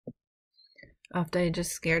After I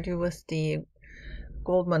just scared you with the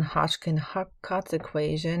Goldman-Hodgkin-Cox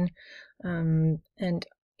equation, and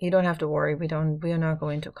you don't have to worry, we are not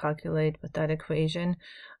going to calculate with that equation,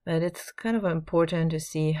 but it's kind of important to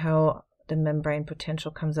see how the membrane potential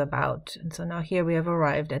comes about. And so now here we have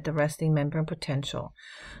arrived at the resting membrane potential.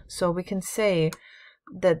 So we can say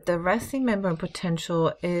that the resting membrane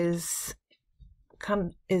potential is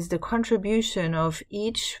the contribution of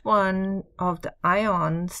each one of the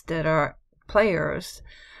ions that are players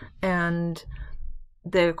and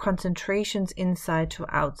the concentrations inside to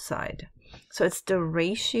outside. So it's the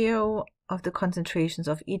ratio of the concentrations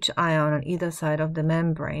of each ion on either side of the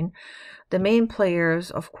membrane. The main players,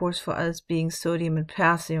 of course, for us being sodium and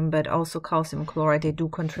potassium, but also calcium chloride, they do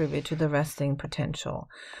contribute to the resting potential.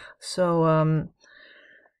 So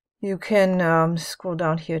you can scroll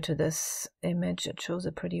down here to this image. It shows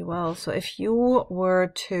it pretty well. So if you were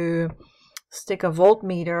to stick a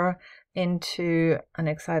voltmeter into an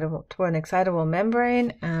excitable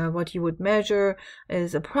membrane, what you would measure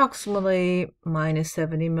is approximately minus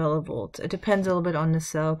 70 millivolts. It depends a little bit on the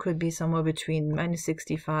cell. Could be somewhere between minus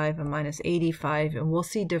 65 and minus 85, and we'll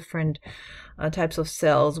see different types of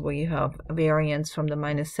cells where you have variance from the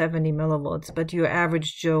minus 70 millivolts, but your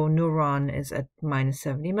average Joe neuron is at minus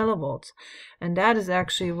 70 millivolts, and that is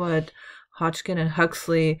actually what Hodgkin and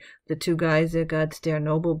Huxley, the two guys that got their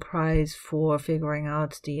Nobel Prize for figuring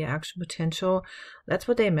out the action potential, that's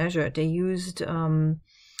what they measured. They used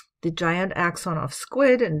the giant axon of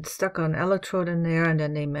squid and stuck an electrode in there, and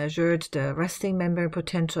then they measured the resting membrane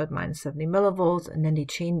potential at minus 70 millivolts, and then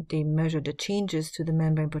they measured the changes to the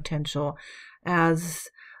membrane potential as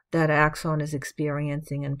that axon is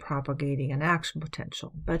experiencing and propagating an action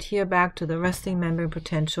potential. But here back to the resting membrane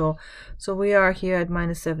potential. So we are here at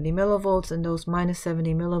minus 70 millivolts, and those minus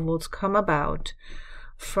 70 millivolts come about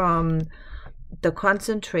from the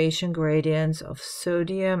concentration gradients of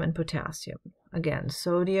sodium and potassium. Again,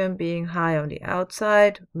 sodium being high on the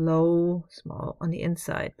outside, low, small on the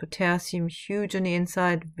inside. Potassium huge on the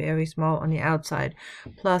inside, very small on the outside.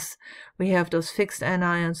 Plus, we have those fixed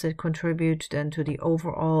anions that contribute then to the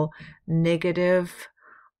overall negative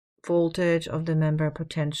voltage of the membrane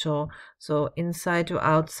potential. So inside to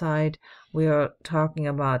outside, we are talking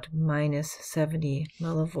about minus 70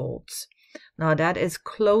 millivolts. Now that is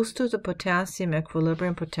close to the potassium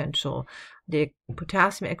equilibrium potential. The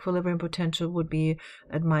potassium equilibrium potential would be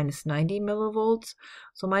at minus 90 millivolts.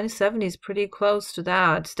 So minus 70 is pretty close to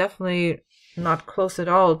that. It's definitely not close at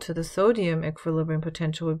all to the sodium equilibrium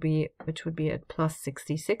potential which would be at plus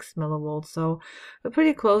 66 millivolts. So we're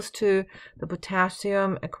pretty close to the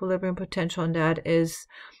potassium equilibrium potential, and that is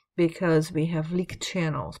because we have leak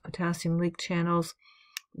channels, potassium leak channels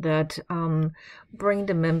that bring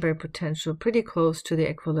the membrane potential pretty close to the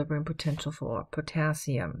equilibrium potential for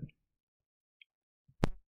potassium.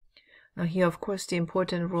 Now here, of course, the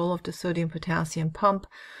important role of the sodium-potassium pump.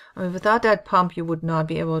 I mean, without that pump, you would not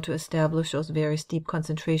be able to establish those very steep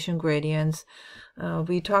concentration gradients.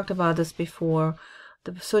 We talked about this before.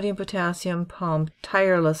 The sodium-potassium pump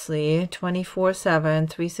tirelessly, 24/7,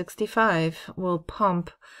 365, will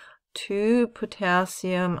pump 2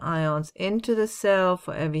 potassium ions into the cell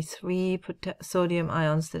for every 3 sodium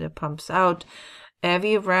ions that it pumps out.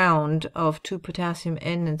 Every round of 2 potassium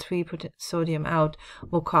in and 3 sodium out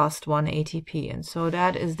will cost 1 ATP. And so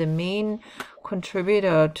that is the main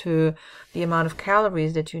contributor to the amount of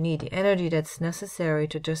calories that you need, the energy that's necessary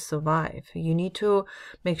to just survive. You need to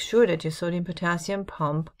make sure that your sodium-potassium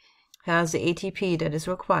pump has the ATP that is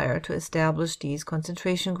required to establish these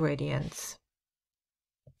concentration gradients.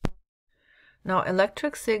 Now,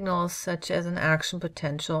 electric signals such as an action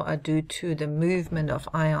potential are due to the movement of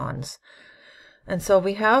ions. And so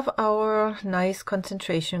we have our nice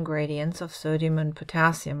concentration gradients of sodium and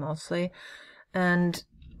potassium mostly, and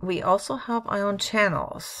we also have ion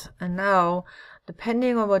channels. And now,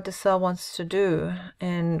 depending on what the cell wants to do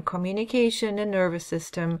in communication and nervous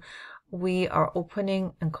system, we are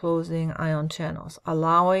opening and closing ion channels,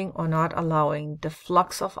 allowing or not allowing the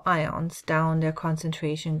flux of ions down their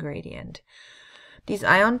concentration gradient. These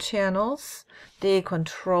ion channels, they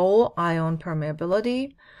control ion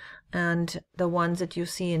permeability, and the ones that you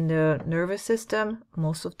see in the nervous system,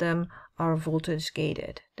 most of them are voltage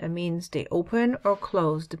gated. That means they open or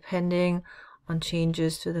close depending on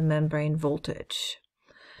changes to the membrane voltage.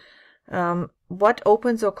 What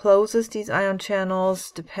opens or closes these ion channels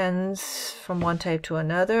depends from one type to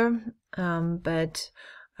another, but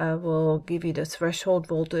I will give you the threshold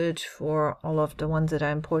voltage for all of the ones that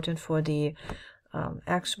are important for the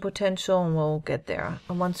action potential, and we'll get there.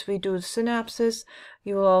 And once we do the synapses,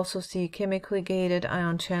 you will also see chemically gated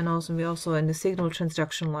ion channels, and we also, in the signal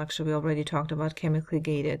transduction lecture, we already talked about chemically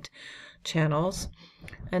gated channels.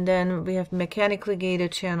 And then we have mechanically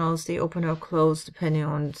gated channels. They open or close depending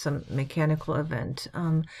on some mechanical event.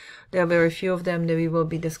 There are very few of them that we will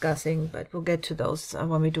be discussing, but we'll get to those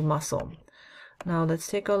when we do muscle. Now let's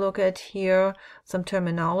take a look at here some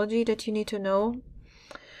terminology that you need to know.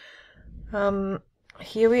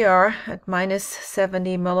 Here we are at minus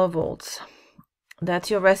 70 millivolts. That's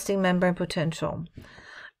your resting membrane potential.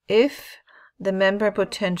 If the membrane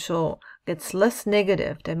potential gets less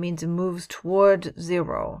negative, that means it moves toward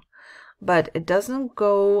 0, but it doesn't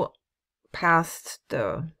go past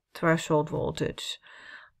the threshold voltage.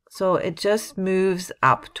 So it just moves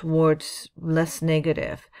up towards less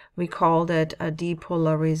negative. We call that a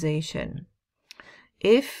depolarization.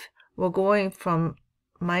 If we're going from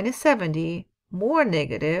minus 70 more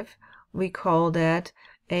negative, we call that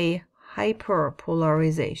a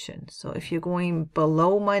hyperpolarization. So if you're going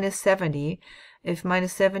below minus 70, if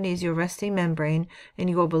minus 70 is your resting membrane and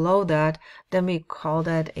you go below that, then we call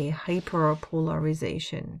that a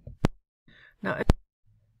hyperpolarization. Now, if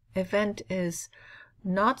the event is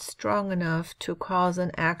not strong enough to cause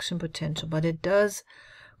an action potential, but it does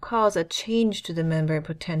cause a change to the membrane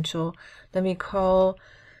potential, then we call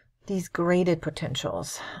these graded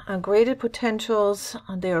potentials. Graded potentials,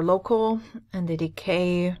 they are local and they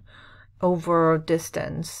decay over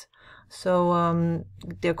distance. So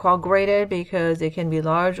they're called graded because they can be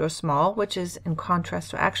large or small, which is in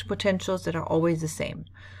contrast to action potentials that are always the same.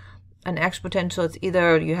 An action potential, it's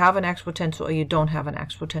either you have an action potential or you don't have an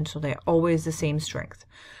action potential. They're always the same strength.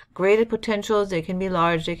 Graded potentials, they can be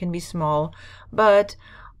large, they can be small, but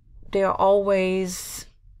they are always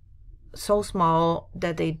so small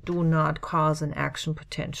that they do not cause an action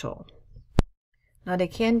potential. Now they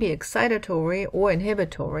can be excitatory or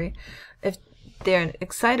inhibitory. If they're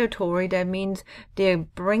excitatory, that means they're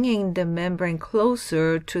bringing the membrane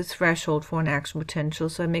closer to threshold for an action potential,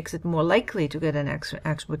 so it makes it more likely to get an action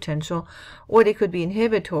potential. Or they could be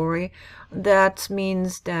inhibitory. That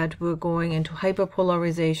means that we're going into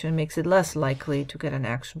hyperpolarization, makes it less likely to get an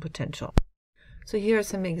action potential. So here are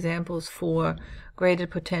some examples for graded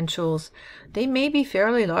potentials. They may be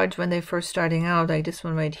fairly large when they're first starting out, like this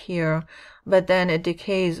one right here, but then it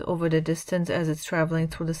decays over the distance as it's traveling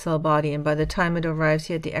through the cell body, and by the time it arrives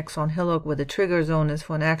here at the axon hillock where the trigger zone is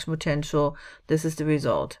for an action potential, this is the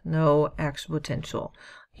result: no action potential.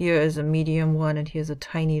 Here is a medium one, and here's a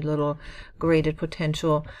tiny little graded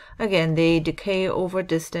potential. Again, they decay over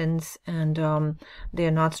distance, and they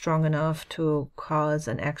are not strong enough to cause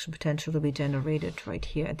an action potential to be generated right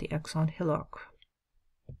here at the axon hillock.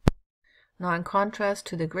 Now, in contrast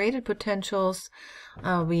to the graded potentials,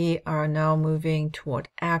 we are now moving toward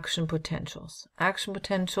action potentials. Action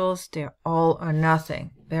potentials, they're all or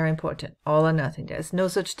nothing. Very important, all or nothing. There's no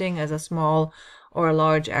such thing as a small or a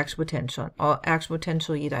large action potential. All action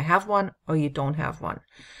potential, you either have one or you don't have one.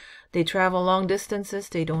 They travel long distances,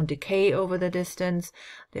 they don't decay over the distance,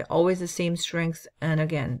 they're always the same strength, and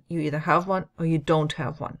again, you either have one or you don't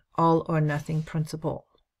have one. All or nothing principle.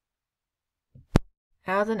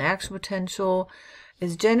 As an action potential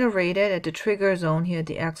is generated at the trigger zone here at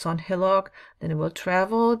the axon hillock, then it will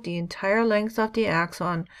travel the entire length of the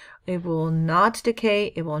axon. It will not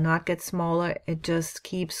decay, it will not get smaller, it just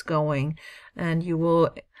keeps going, and you will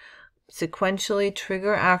sequentially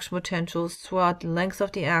trigger action potentials throughout the length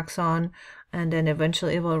of the axon, and then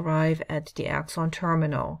eventually it will arrive at the axon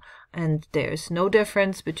terminal. And there's no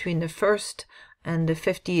difference between the first and the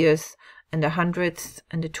 50th and the 100th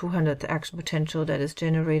and the 200th action potential that is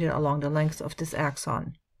generated along the length of this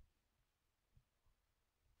axon.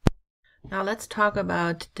 Now let's talk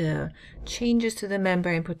about the changes to the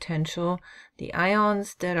membrane potential, the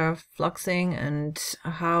ions that are fluxing and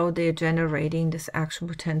how they're generating this action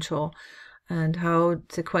potential, and how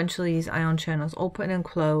sequentially these ion channels open and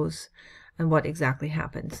close, and what exactly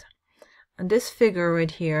happens. And this figure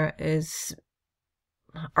right here is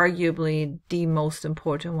arguably the most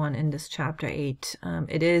important one in this chapter 8.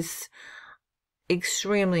 It is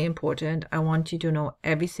extremely important. I want you to know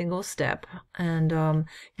every single step, and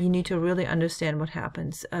you need to really understand what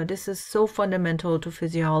happens. This is so fundamental to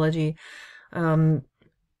physiology.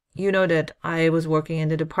 You know that I was working in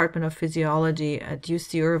the Department of Physiology at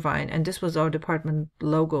UC Irvine, and this was our department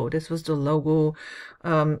logo. This was the logo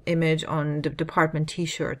image on the department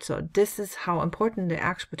t-shirt. So this is how important the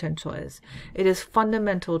action potential is. It is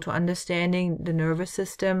fundamental to understanding the nervous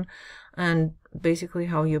system, and basically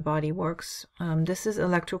how your body works. This is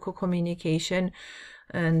electrical communication,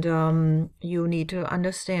 and you need to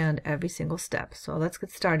understand every single step. So let's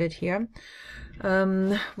get started here.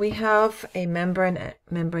 We have a membrane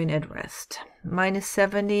at rest, minus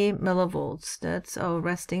 70 millivolts. That's our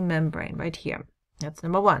resting membrane right here. That's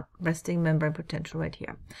number one, resting membrane potential right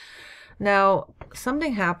here. Now,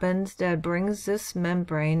 something happens that brings this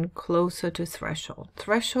membrane closer to threshold.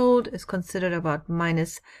 Threshold is considered about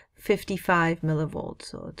minus 55 millivolts.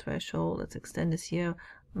 So threshold, let's extend this here,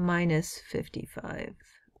 minus 55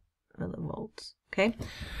 millivolts. Okay.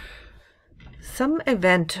 Some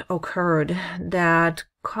event occurred that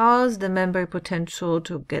caused the membrane potential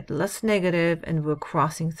to get less negative, and we're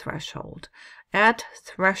crossing threshold. At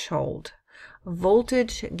threshold,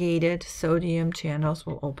 voltage-gated sodium channels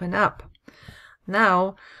will open up.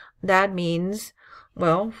 Now, that means,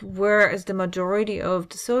 well, where is the majority of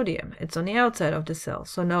the sodium? It's on the outside of the cell.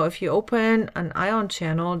 So now if you open an ion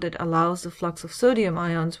channel that allows the flux of sodium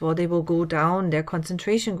ions, well, they will go down their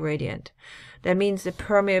concentration gradient. That means the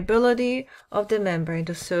permeability of the membrane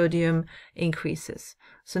to sodium increases.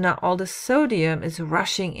 So now all the sodium is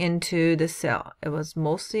rushing into the cell. It was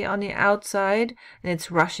mostly on the outside, and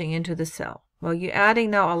it's rushing into the cell. Well, you're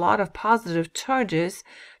adding now a lot of positive charges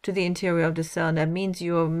to the interior of the cell, and that means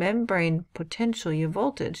your membrane potential, your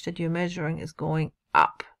voltage that you're measuring, is going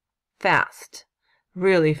up fast,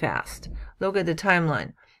 really fast. Look at the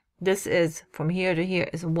timeline. This is from here to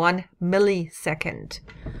here is 1 millisecond.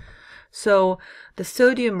 So the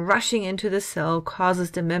sodium rushing into the cell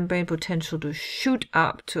causes the membrane potential to shoot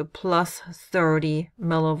up to plus 30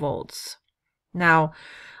 millivolts. Now,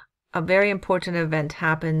 a very important event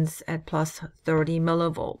happens at plus 30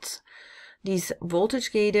 millivolts. These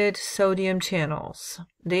voltage-gated sodium channels,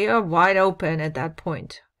 they are wide open at that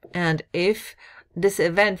point. And if this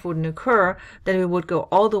event wouldn't occur, then we would go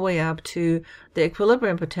all the way up to the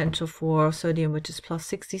equilibrium potential for sodium, which is plus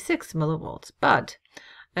 66 millivolts. But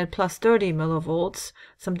at plus 30 millivolts,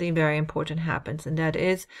 something very important happens, and that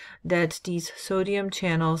is that these sodium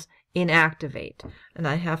channels inactivate. And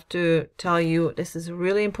I have to tell you, this is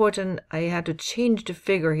really important. I had to change the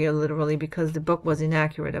figure here literally because the book was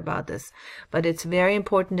inaccurate about this. But it's very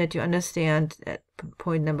important that you understand at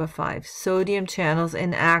point number 5, sodium channels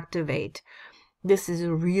inactivate. This is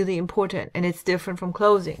really important, and it's different from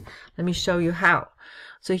closing. Let me show you how.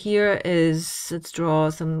 So here is, let's draw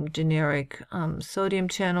some generic sodium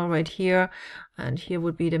channel right here, and here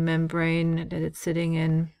would be the membrane that it's sitting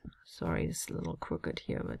in. Sorry, it's a little crooked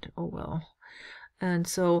here, but oh well. And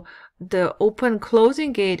so the open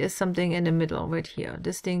closing gate is something in the middle right here.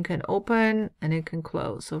 This thing can open and it can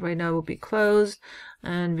close. So right now it will be closed,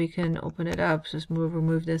 and we can open it up. Just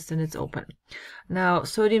remove this, and it's open. Now,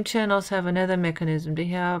 sodium channels have another mechanism. They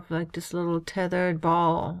have like this little tethered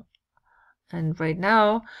ball. And right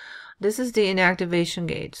now, this is the inactivation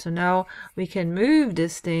gate. So now we can move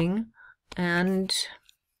this thing and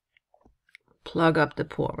plug up the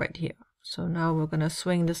pore right here. So now we're going to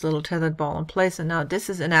swing this little tethered ball in place, and now this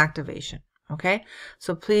is inactivation. Okay,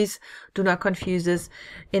 so please do not confuse this.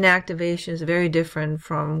 Inactivation is very different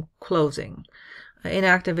from closing.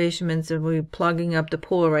 Inactivation means that we're plugging up the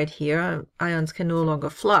pore right here. Ions can no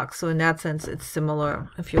longer flux. So in that sense, it's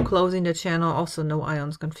similar. If you're closing the channel, also no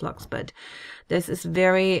ions can flux. But this is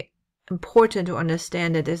very important to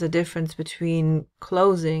understand that there's a difference between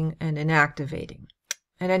closing and inactivating.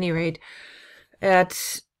 At any rate,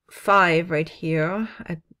 at 5 right here,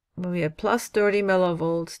 when we have plus 30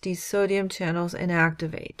 millivolts, these sodium channels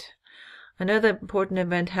inactivate. Another important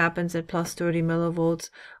event happens at plus 30 millivolts.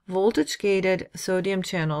 Voltage-gated sodium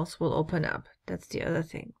channels will open up. That's the other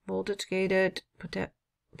thing. Voltage-gated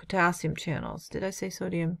potassium channels. Did I say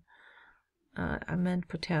sodium? I meant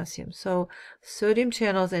potassium. So sodium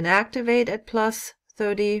channels inactivate at plus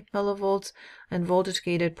 30 millivolts, and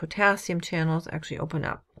voltage-gated potassium channels actually open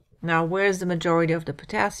up. Now, where's the majority of the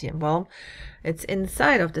potassium? Well, it's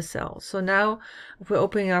inside of the cell. So now, if we're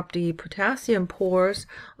opening up the potassium pores,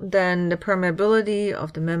 then the permeability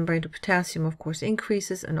of the membrane to potassium, of course,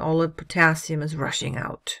 increases, and all the potassium is rushing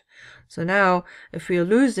out. So now, if we're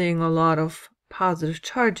losing a lot of positive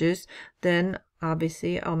charges, then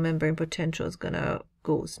obviously our membrane potential is going to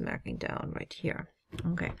go smacking down right here.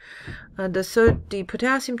 Okay. The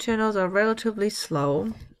potassium channels are relatively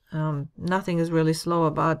slow. Nothing is really slow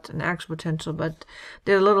about an actual potential, but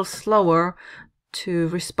they're a little slower to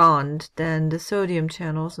respond than the sodium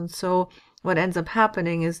channels. And so what ends up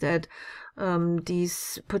happening is that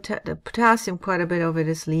the potassium, quite a bit of it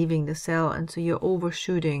is leaving the cell, and so you're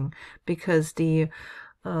overshooting because the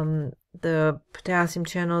the potassium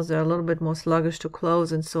channels are a little bit more sluggish to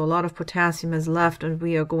close, and so a lot of potassium is left, and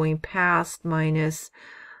we are going past minus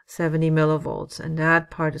 70 millivolts, and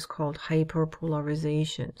that part is called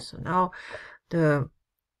hyperpolarization. So now the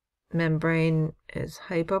membrane is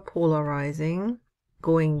hyperpolarizing,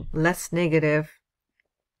 going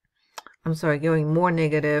going more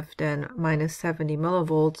negative than minus 70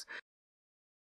 millivolts,